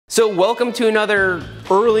So welcome to another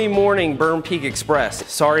early morning Burn Peak Express.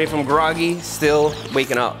 Sorry if I'm groggy, still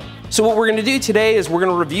waking up. So what we're gonna do today is we're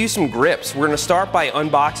gonna review some grips. We're gonna start by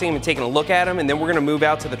unboxing them and taking a look at them, and then we're gonna move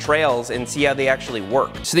out to the trails and see how they actually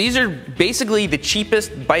work. So these are basically the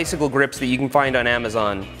cheapest bicycle grips that you can find on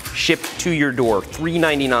Amazon, shipped to your door,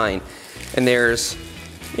 $3.99. And there's,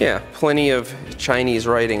 yeah, plenty of Chinese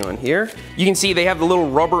writing on here. You can see they have the little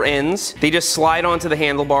rubber ends. They just slide onto the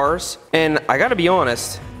handlebars. And I gotta be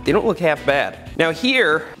honest, they don't look half bad. Now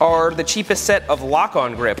here are the cheapest set of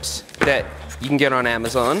lock-on grips that you can get on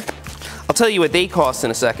Amazon. I'll tell you what they cost in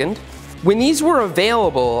a second. When these were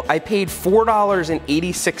available, I paid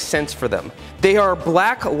 $4.86 for them. They are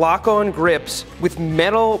black lock-on grips with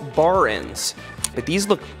metal bar ends, but these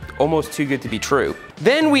look almost too good to be true.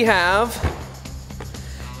 Then we have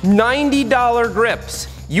 $90 grips.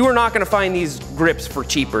 You are not gonna find these grips for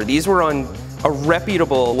cheaper. These were on a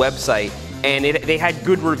reputable website, and they had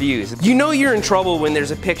good reviews. You know you're in trouble when there's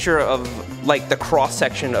a picture of like the cross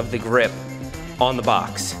section of the grip on the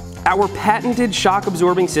box. Our patented shock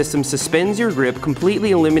absorbing system suspends your grip, completely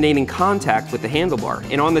eliminating contact with the handlebar.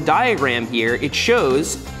 And on the diagram here, it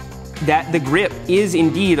shows that the grip is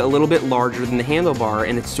indeed a little bit larger than the handlebar,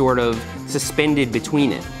 and it's sort of suspended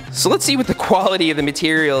between it. So let's see what the quality of the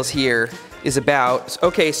materials here is about.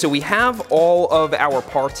 Okay, so we have all of our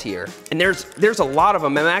parts here, and there's a lot of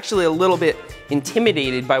them. I'm actually a little bit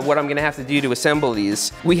intimidated by what I'm gonna have to do to assemble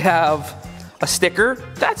these. We have a sticker.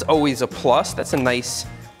 That's always a plus. That's a nice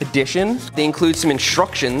addition. They include some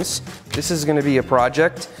instructions. This is gonna be a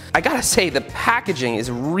project. I gotta say, the packaging is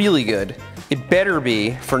really good. It better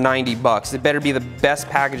be for 90 bucks. It better be the best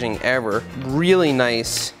packaging ever. Really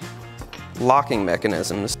nice locking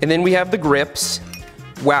mechanisms. And then we have the grips.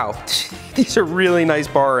 Wow, these are really nice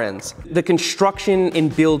bar ends. The construction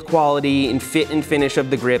and build quality and fit and finish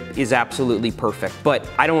of the grip is absolutely perfect, but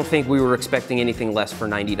I don't think we were expecting anything less for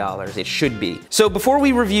 $90. It should be. So before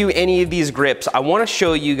we review any of these grips, I wanna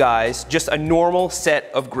show you guys just a normal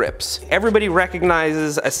set of grips. Everybody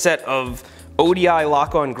recognizes a set of ODI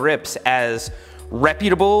lock-on grips as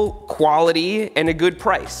reputable, quality, and a good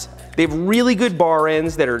price. They have really good bar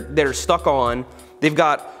ends that are stuck on. They've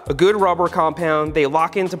got a good rubber compound. They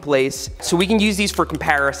lock into place. So we can use these for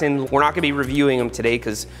comparison. We're not gonna be reviewing them today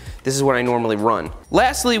because this is what I normally run.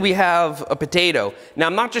 Lastly, we have a potato. Now,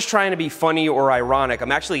 I'm not just trying to be funny or ironic.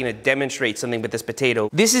 I'm actually gonna demonstrate something with this potato.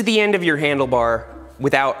 This is the end of your handlebar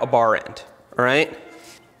without a bar end, all right?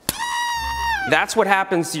 That's what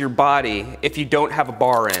happens to your body if you don't have a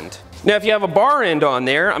bar end. Now, if you have a bar end on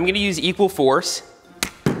there, I'm gonna use equal force.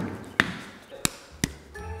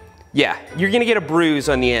 Yeah, you're gonna get a bruise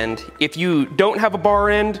on the end. If you don't have a bar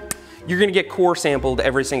end, you're gonna get core sampled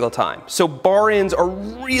every single time. So bar ends are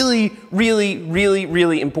really, really, really,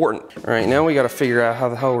 really important. All right, now we gotta figure out how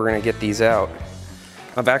the hell we're gonna get these out.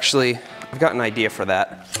 I've got an idea for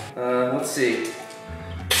that. Let's see.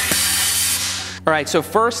 All right, so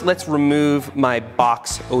first let's remove my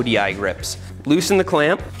box ODI grips. Loosen the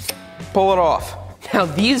clamp, pull it off. Now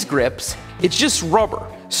these grips, it's just rubber.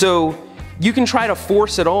 So you can try to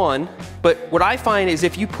force it on, but what I find is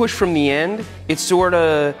if you push from the end, it sort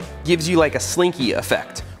of gives you like a slinky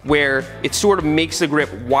effect, where it sort of makes the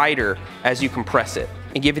grip wider as you compress it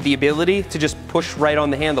and give it the ability to just push right on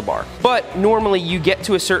the handlebar. But normally you get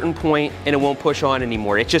to a certain point and it won't push on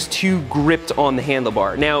anymore. It's just too gripped on the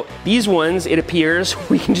handlebar. Now, these ones, it appears,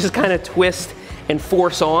 we can just kind of twist and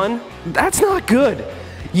force on. That's not good.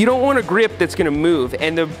 You don't want a grip that's gonna move,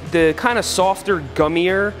 and the kind of softer,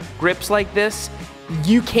 gummier grips like this,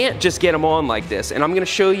 you can't just get them on like this, and I'm gonna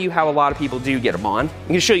show you how a lot of people do get them on. I'm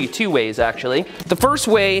gonna show you two ways, actually. The first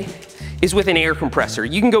way is with an air compressor.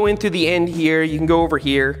 You can go in through the end here, you can go over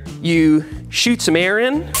here, you shoot some air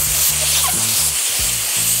in,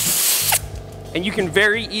 and you can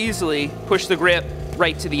very easily push the grip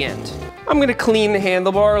right to the end. I'm gonna clean the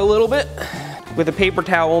handlebar a little bit with a paper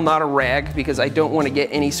towel, not a rag, because I don't want to get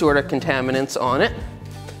any sort of contaminants on it.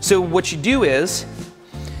 So what you do is,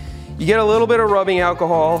 you get a little bit of rubbing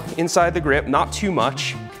alcohol inside the grip, not too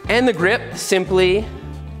much, and the grip simply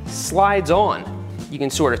slides on. You can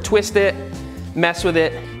sort of twist it, mess with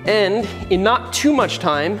it, and in not too much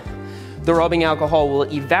time, the rubbing alcohol will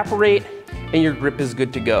evaporate and your grip is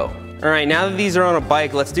good to go. All right, now that these are on a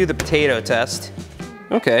bike, let's do the potato test.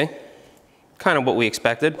 Okay. Kind of what we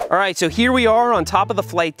expected. All right, so here we are on top of the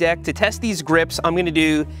flight deck. To test these grips, I'm gonna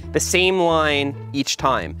do the same line each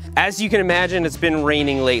time. As you can imagine, it's been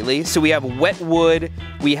raining lately, so we have wet wood,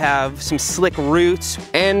 we have some slick roots,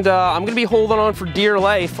 and I'm gonna be holding on for dear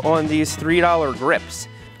life on these $3 grips.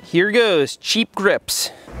 Here goes, cheap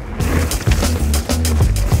grips.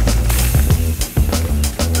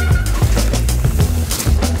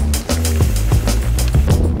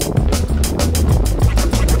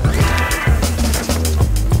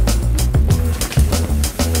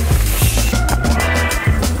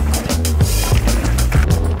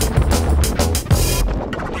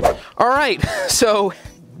 All right, so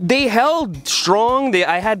they held strong.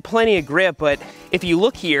 I had plenty of grip, but if you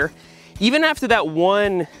look here, even after that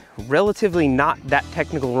one relatively not that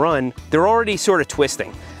technical run, they're already sort of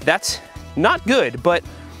twisting. That's not good, but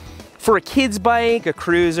for a kid's bike, a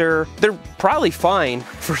cruiser, they're probably fine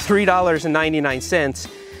for $3.99,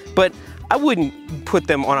 but I wouldn't put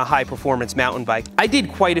them on a high performance mountain bike. I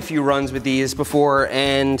did quite a few runs with these before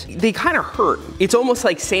and they kind of hurt. It's almost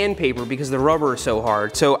like sandpaper because the rubber is so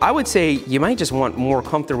hard. So I would say you might just want more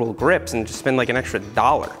comfortable grips and just spend like an extra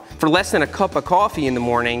 $1. For less than a cup of coffee in the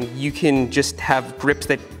morning, you can just have grips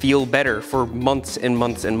that feel better for months and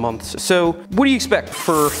months and months. So what do you expect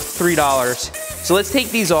for $3? So let's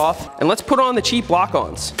take these off and let's put on the cheap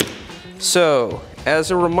lock-ons. So,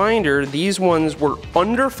 as a reminder, these ones were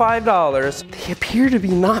under $5. They appear to be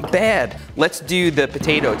not bad. Let's do the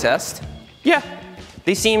potato test. Yeah,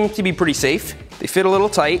 they seem to be pretty safe. They fit a little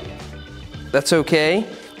tight. That's okay.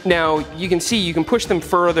 Now, you can see you can push them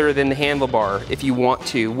further than the handlebar if you want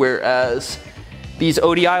to, whereas these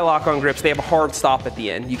ODI lock-on grips, they have a hard stop at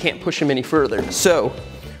the end. You can't push them any further. So,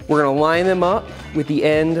 we're gonna line them up with the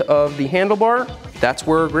end of the handlebar. That's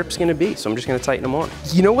where our grip's gonna be, so I'm just gonna tighten them on.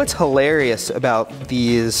 You know what's hilarious about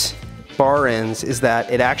these bar ends is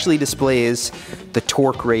that it actually displays the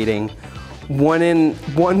torque rating,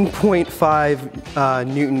 1.5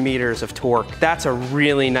 Newton meters of torque. That's a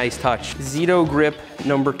really nice touch. Zito grip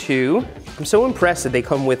number 2. I'm so impressed that they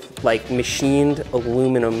come with like machined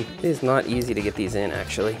aluminum. It is not easy to get these in,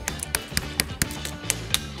 actually.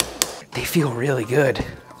 They feel really good.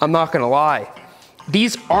 I'm not gonna lie.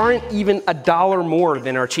 These aren't even $1 more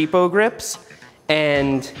than our cheapo grips,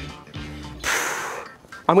 and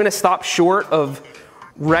I'm gonna stop short of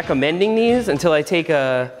recommending these until I take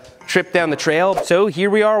a trip down the trail. So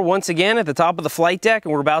here we are once again at the top of the flight deck,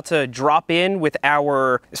 and we're about to drop in with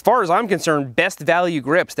our, as far as I'm concerned, best value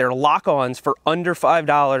grips. They're lock-ons for under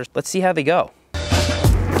 $5. Let's see how they go.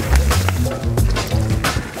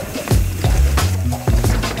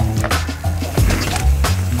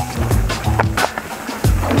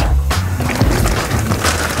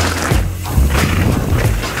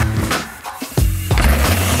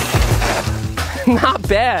 Not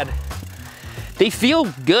bad. They feel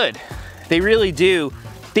good. They really do.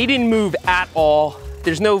 They didn't move at all.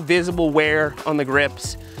 There's no visible wear on the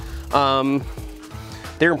grips. They're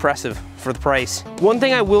impressive for the price. One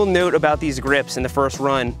thing I will note about these grips in the first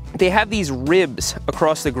run, they have these ribs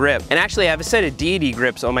across the grip. And actually I have a set of Deity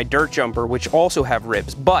grips on my dirt jumper which also have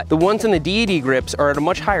ribs, but the ones on the Deity grips are at a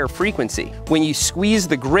much higher frequency. When you squeeze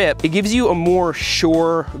the grip, it gives you a more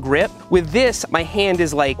sure grip. With this, my hand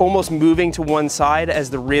is like almost moving to one side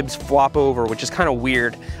as the ribs flop over, which is kind of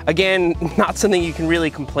weird. Again, not something you can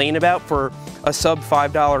really complain about for a sub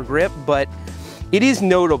 $5 grip, but it is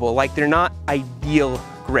notable, like they're not ideal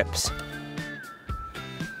grips.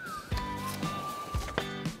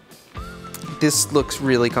 This looks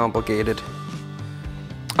really complicated.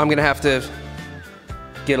 I'm gonna have to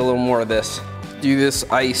get a little more of this. Do this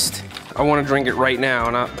iced. I wanna drink it right now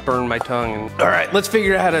and not burn my tongue. All right, let's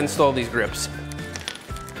figure out how to install these grips.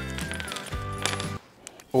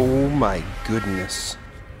 Oh my goodness.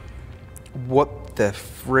 What the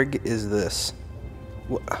frig is this?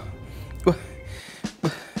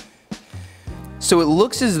 So it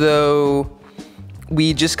looks as though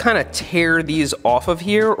we just kind of tear these off of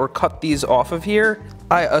here or cut these off of here.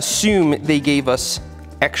 I assume they gave us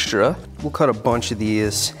extra. We'll cut a bunch of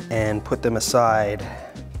these and put them aside.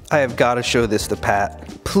 I have got to show this to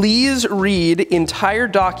Pat. Please read entire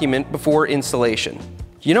document before installation.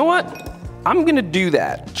 You know what? I'm gonna do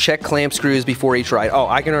that. Check clamp screws before each ride. Oh,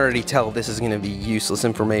 I can already tell this is gonna be useless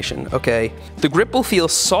information, okay. The grip will feel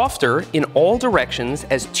softer in all directions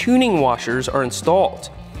as tuning washers are installed.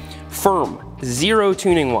 Firm, 0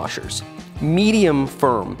 tuning washers. Medium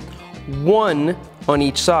firm, 1 on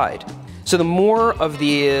each side. So the more of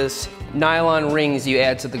these nylon rings you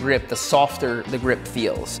add to the grip, the softer the grip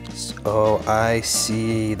feels. Oh, I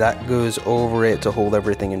see. That goes over it to hold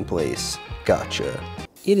everything in place. Gotcha.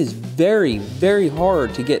 It is very, very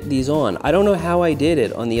hard to get these on. I don't know how I did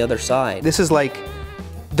it on the other side. This is like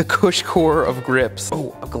the cush core of grips.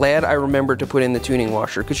 Oh, I'm glad I remembered to put in the tuning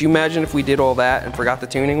washer. Could you imagine if we did all that and forgot the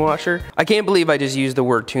tuning washer? I can't believe I just used the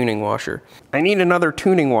word tuning washer. I need another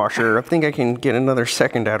tuning washer. I think I can get another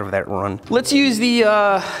second out of that run. Let's use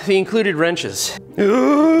the included wrenches.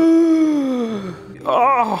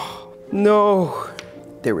 Oh, no.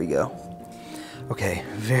 There we go. Okay,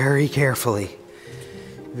 very carefully.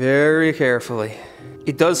 Very carefully.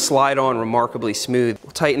 It does slide on remarkably smooth.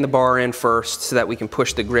 We'll tighten the bar end first so that we can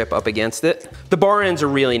push the grip up against it. The bar ends are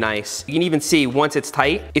really nice. You can even see once it's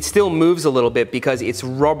tight, it still moves a little bit because it's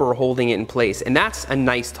rubber holding it in place. And that's a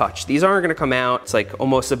nice touch. These aren't gonna come out. It's like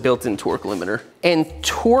almost a built-in torque limiter. And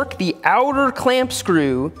torque the outer clamp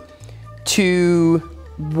screw to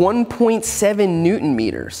 1.7 Newton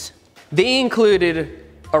meters. They included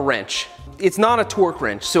a wrench. It's not a torque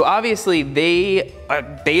wrench, so obviously they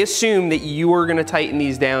assume that you are gonna tighten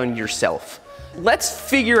these down yourself. Let's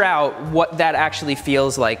figure out what that actually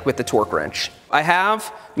feels like with the torque wrench. I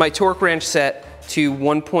have my torque wrench set to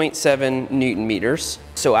 1.7 Newton meters,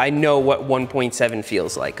 so I know what 1.7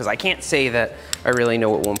 feels like, because I can't say that I really know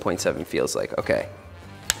what 1.7 feels like. Okay.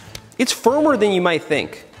 It's firmer than you might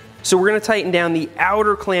think. So we're gonna tighten down the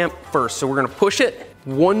outer clamp first. So we're gonna push it.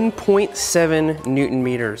 1.7 Newton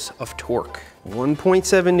meters of torque.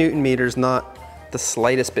 1.7 Newton meters, not the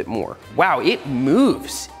slightest bit more. Wow, it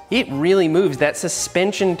moves. It really moves. That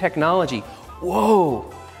suspension technology.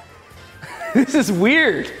 Whoa. This is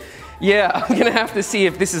weird. Yeah, I'm gonna have to see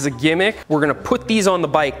if this is a gimmick. We're gonna put these on the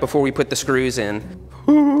bike before we put the screws in.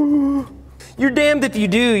 You're damned if you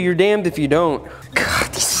do, you're damned if you don't.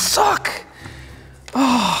 God, these suck.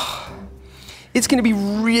 Oh. It's gonna be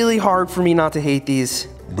really hard for me not to hate these.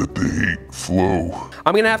 Let the hate flow.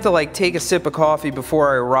 I'm gonna have to like take a sip of coffee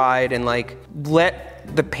before I ride and like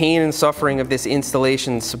let the pain and suffering of this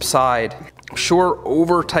installation subside. I'm sure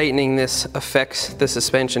over tightening this affects the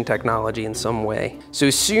suspension technology in some way. So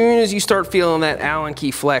as soon as you start feeling that Allen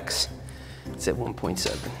key flex, it's at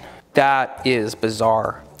 1.7. That is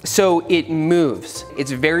bizarre. So it moves.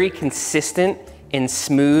 It's very consistent and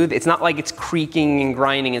smooth. It's not like it's creaking and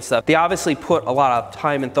grinding and stuff. They obviously put a lot of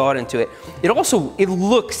time and thought into it. It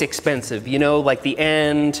looks expensive, you know, like the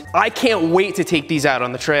end. I can't wait to take these out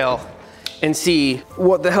on the trail and see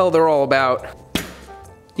what the hell they're all about.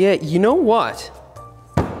 Yeah, you know what?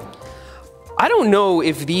 I don't know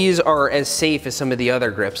if these are as safe as some of the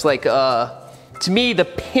other grips. Like, to me, the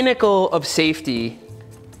pinnacle of safety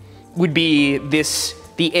would be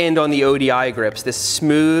the end on the ODI grips, this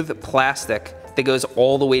smooth plastic that goes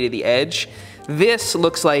all the way to the edge. This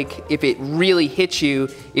looks like if it really hits you,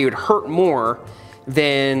 it would hurt more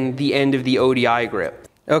than the end of the ODI grip.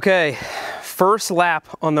 Okay, first lap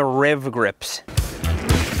on the Rev grips.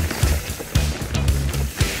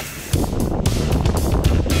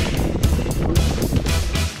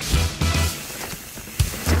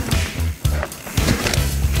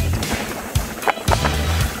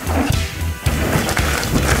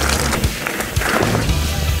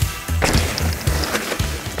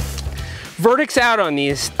 Verdict's out on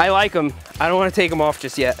these. I like them. I don't want to take them off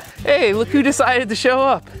just yet. Hey, look who decided to show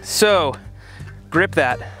up. So, grip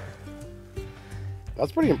that.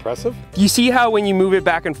 That's pretty impressive. You see how when you move it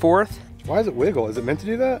back and forth? Why does it wiggle? Is it meant to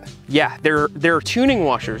do that? Yeah, there are tuning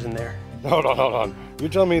washers in there. Hold on. You're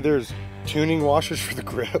telling me there's tuning washers for the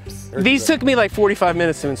grips? These took me like 45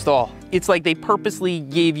 minutes to install. It's like they purposely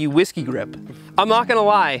gave you whiskey grip. I'm not gonna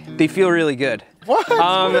lie, they feel really good. What?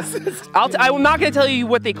 What is this? I'm not gonna tell you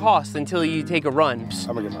what they cost until you take a run.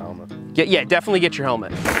 I'm gonna get my helmet. Yeah, definitely get your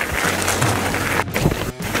helmet.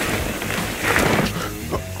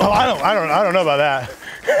 Oh, I don't know about that.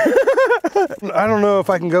 I don't know if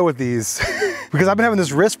I can go with these because I've been having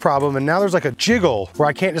this wrist problem and now there's like a jiggle where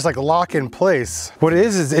I can't just like lock in place. What it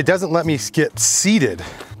is it doesn't let me get seated.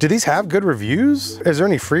 Do these have good reviews? Is there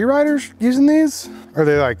any free riders using these? Or are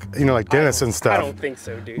they like, you know, like Dennis and stuff? I don't think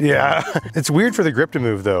so, dude. Yeah. It's weird for the grip to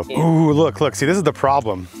move though. Yeah. Ooh, look, see, this is the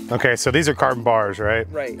problem. Okay, so these are carbon bars, right?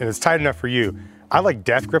 Right. And it's tight enough for you. I like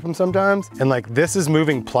death grip them sometimes, and like this is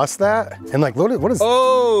moving plus that, and like what is?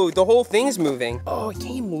 Oh, the whole thing's moving. Oh, it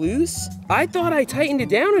came loose? I thought I tightened it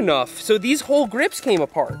down enough, so these whole grips came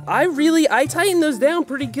apart. I tightened those down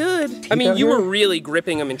pretty good. I mean, you were really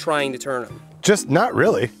gripping them and trying to turn them. Just not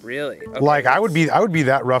really. Really? Okay. Like I would be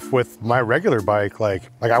that rough with my regular bike. Like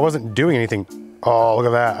I wasn't doing anything. Oh, look at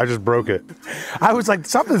that, I just broke it. I was like,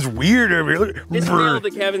 something's weird over here. This failed the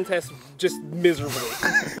Kevin test just miserably.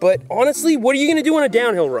 But honestly, what are you gonna do on a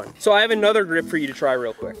downhill run? So I have another grip for you to try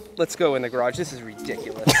real quick. Let's go in the garage, this is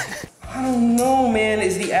ridiculous. I don't know, man,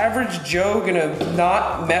 is the average Joe gonna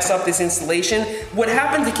not mess up this installation? What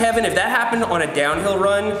happened to Kevin, if that happened on a downhill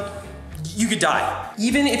run, you could die.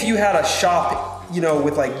 Even if you had a shop, you know,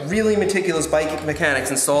 with like really meticulous bike mechanics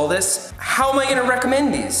install this, how am I gonna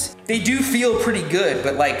recommend these? They do feel pretty good,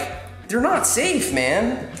 but like, they're not safe,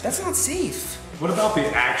 man. That's not safe. What about the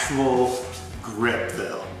actual grip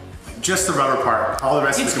though? Just the rubber part, all the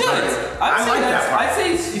rest of the components. I like that part. I'd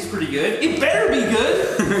say it's pretty good. It better be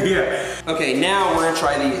good. Yeah. Okay, now we're gonna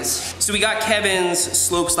try these. So we got Kevin's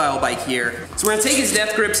slope style bike here. So we're gonna take his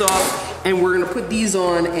depth grips off and we're gonna put these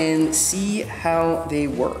on and see how they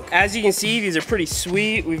work. As you can see, these are pretty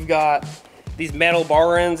sweet. We've got these metal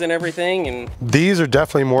bar ends and everything. And these are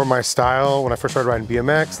definitely more my style. When I first started riding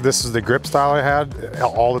BMX, this is the grip style I had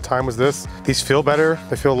all the time was this. These feel better,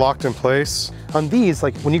 they feel locked in place. On these,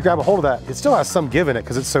 like when you grab a hold of that, it still has some give in it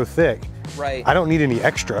because it's so thick. Right. I don't need any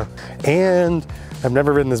extra. And I've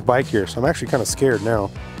never ridden this bike here, so I'm actually kind of scared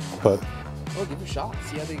now, but. Oh, give it a shot,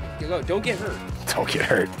 see how they go. Don't get hurt. Don't get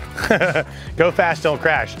hurt. Go fast, don't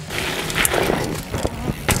crash.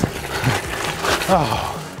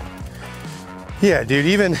 Oh. Yeah, dude,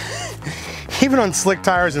 even on slick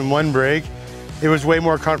tires and one brake, it was way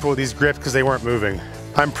more comfortable with these grips because they weren't moving.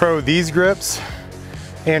 I'm pro these grips,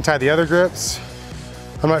 anti the other grips.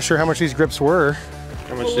 I'm not sure how much these grips were.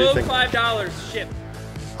 How much do you think? $5 shipped.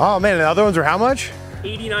 Oh man, the other ones are how much?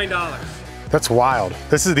 $89. That's wild.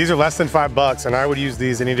 These are less than $5 and I would use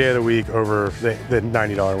these any day of the week over the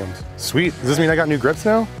 $90 ones. Sweet, does this mean I got new grips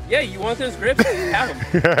now? Yeah, you want those grips?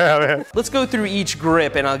 Have them. Yeah, man. Let's go through each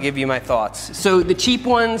grip and I'll give you my thoughts. So the cheap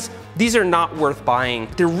ones, these are not worth buying.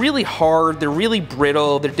 They're really hard, they're really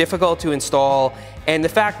brittle, they're difficult to install. And the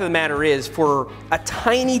fact of the matter is, for a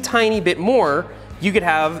tiny, tiny bit more, you could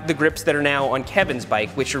have the grips that are now on Kevin's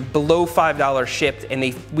bike, which are below $5 shipped,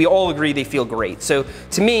 and we all agree they feel great. So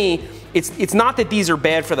to me, it's not that these are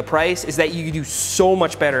bad for the price, it's that you can do so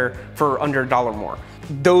much better for under $1 more.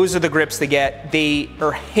 Those are the grips to get. They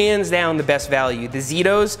are hands down the best value. The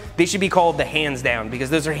Zetos, they should be called the hands down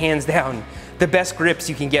because those are hands down the best grips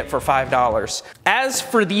you can get for $5. As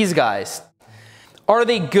for these guys, are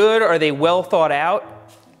they good? Are they well thought out?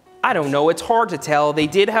 I don't know, it's hard to tell. They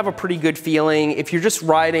did have a pretty good feeling. If you're just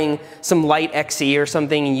riding some light XC or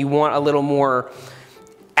something and you want a little more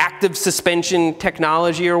active suspension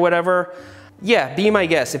technology or whatever, yeah, be my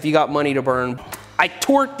guest if you got money to burn. I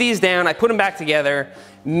torqued these down, I put them back together.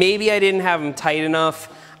 Maybe I didn't have them tight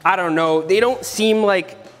enough. I don't know. They don't seem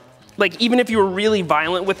like even if you were really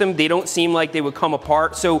violent with them, they don't seem like they would come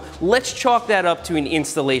apart. So let's chalk that up to an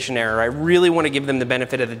installation error. I really want to give them the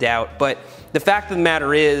benefit of the doubt. But the fact of the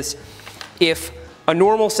matter is, if a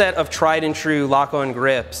normal set of tried and true lock-on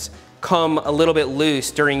grips come a little bit loose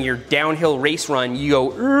during your downhill race run, you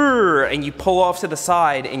go, and you pull off to the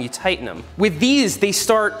side and you tighten them. With these, they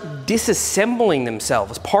start disassembling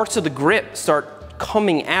themselves. Parts of the grip start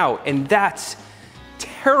coming out, and that's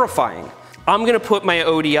terrifying. I'm gonna put my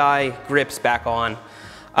ODI grips back on.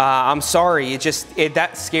 I'm sorry,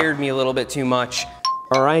 that scared me a little bit too much.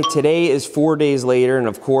 All right, today is 4 days later, and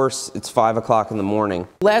of course, it's 5 o'clock in the morning.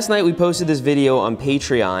 Last night, we posted this video on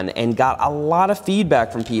Patreon and got a lot of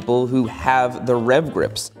feedback from people who have the Rev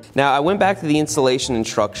grips. Now, I went back to the installation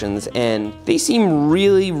instructions, and they seem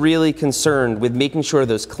really, really concerned with making sure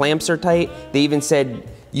those clamps are tight. They even said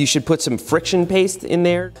you should put some friction paste in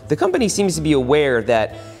there. The company seems to be aware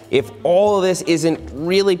that if all of this isn't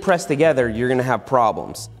really pressed together, you're gonna have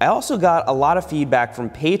problems. I also got a lot of feedback from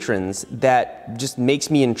patrons that just makes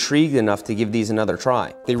me intrigued enough to give these another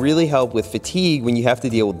try. They really help with fatigue when you have to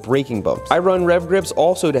deal with braking bumps. I run Rev grips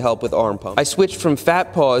also to help with arm pump. I switched from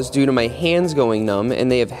fat paws due to my hands going numb,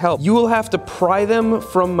 and they have helped. You will have to pry them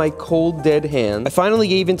from my cold, dead hands. I finally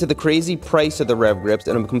gave in to the crazy price of the Rev grips,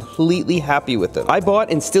 and I'm completely happy with them. I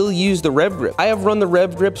bought and still use the Rev grip. I have run the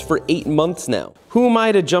Rev grips for 8 months now. Who am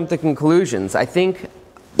I to jump to conclusions? I think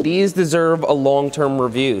these deserve a long-term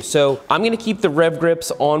review. So I'm gonna keep the Rev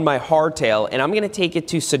grips on my hardtail, and I'm gonna take it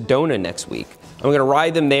to Sedona next week. I'm gonna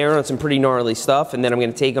ride them there on some pretty gnarly stuff, and then I'm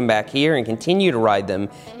gonna take them back here and continue to ride them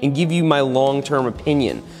and give you my long-term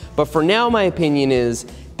opinion. But for now, my opinion is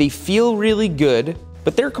they feel really good,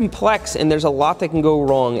 but they're complex and there's a lot that can go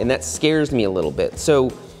wrong, and that scares me a little bit.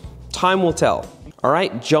 So time will tell. All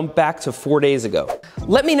right, jump back to 4 days ago.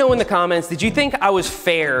 Let me know in the comments, did you think I was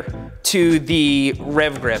fair to the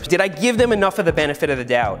Rev grips? Did I give them enough of the benefit of the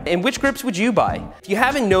doubt? And which grips would you buy? If you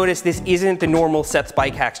haven't noticed, this isn't the normal Seth's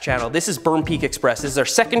Bike Hacks channel. This is Burn Peak Express. This is our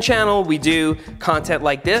second channel. We do content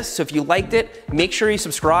like this. So if you liked it, make sure you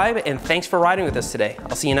subscribe, and thanks for riding with us today.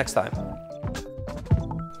 I'll see you next time.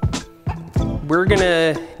 We're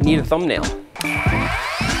gonna need a thumbnail.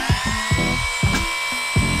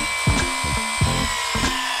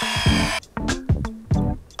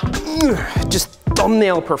 Just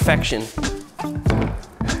thumbnail perfection.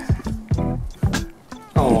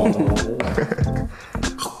 Oh.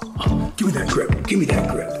 Give me that grip. Give me that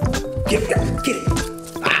grip. Get that. Get it.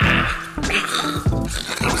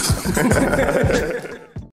 Ah.